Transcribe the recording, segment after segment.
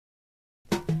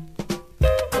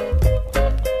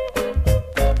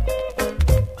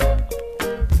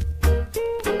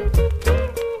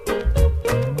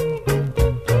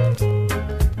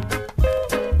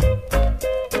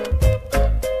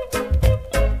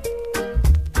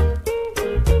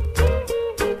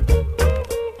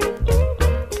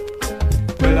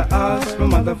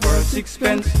mother for a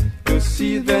sixpence to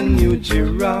see the new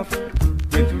giraffe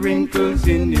with wrinkles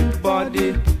in its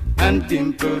body and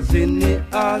dimples in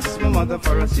its ass. My mother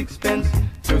for a sixpence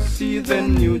to see the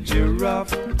new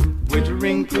giraffe with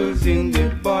wrinkles in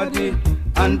its body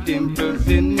and dimples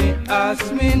in its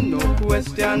ass. Me no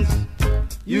questions,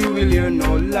 you will hear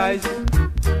no lies.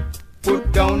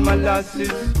 Put down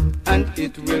molasses and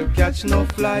it will catch no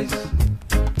flies.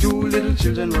 Two little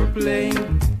children were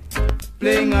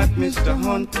playing at Mr.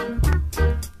 Hunt.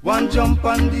 One jump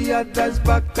on the other's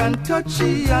back and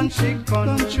touchy and she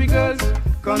country girls,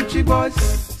 country boys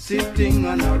sitting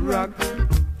on a rock.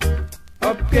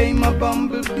 Up came a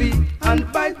bumblebee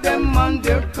and bite them on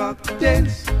their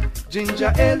cocktails.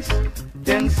 Ginger ales,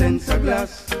 10 cents a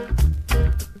glass.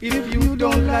 If you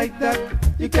don't like that,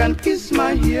 you can kiss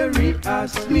my hairy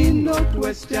ass. Me no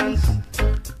questions,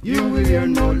 you will hear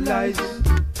no lies.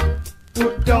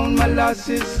 Put down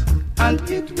molasses and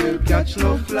it will catch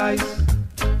no flies.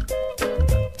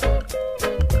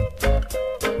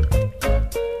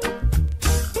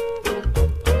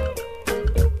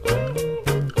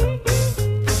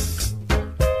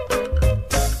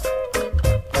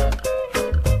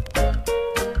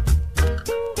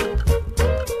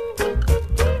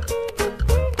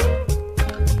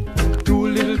 Two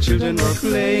little children were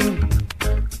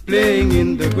playing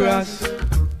in the grass.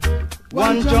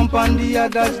 One jump on the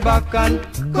other's back and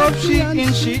cup she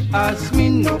in. She asked me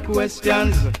no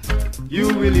questions, you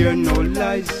will hear no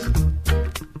lies.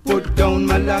 Put down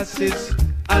molasses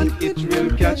and it will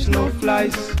catch no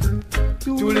flies.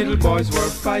 Two little boys were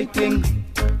fighting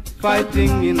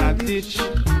in a ditch.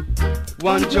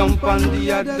 One jump on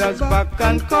the other's back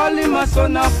and call him a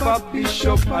son of a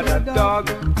bishop. Had a dog,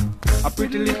 a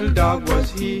pretty little dog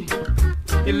was he.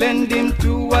 He lent him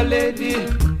to a lady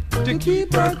to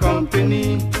keep her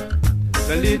company.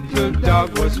 The little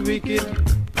dog was wicked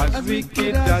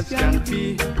as can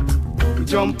be. He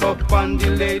jump up on the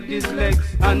lady's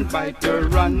legs and bite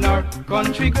her on her.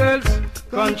 Country girls,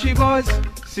 country boys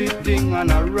sitting on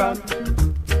a rock.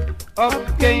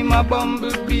 Up came a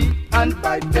bumblebee and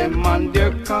bite them on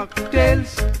their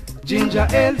cocktails. Ginger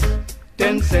ales,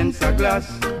 10 cents a glass.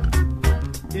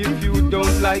 If you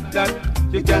don't like that,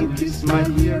 you can kiss my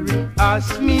hearing.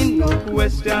 Ask me no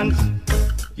questions,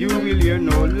 you will hear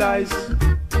no lies.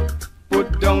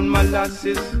 Put down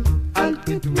molasses and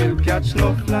it will catch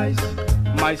no flies.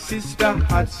 My sister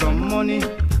had some money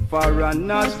for a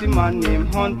nasty man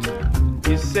named Hunt.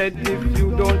 He said, if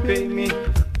you don't pay me,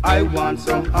 I want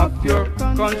some of your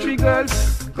country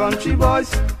girls, country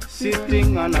boys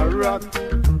sitting on a rock.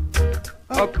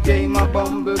 Up came a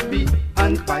bumblebee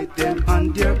and bite them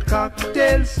on their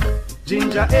cocktails.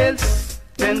 Ginger ales,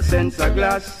 10 cents a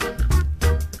glass.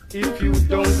 If you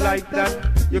don't like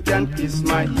that, you can kiss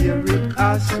my hearing.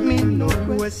 Ask me no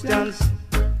questions,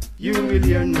 you will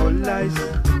hear no lies.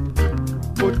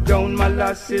 Put down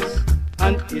molasses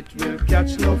and it will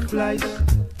catch no flies.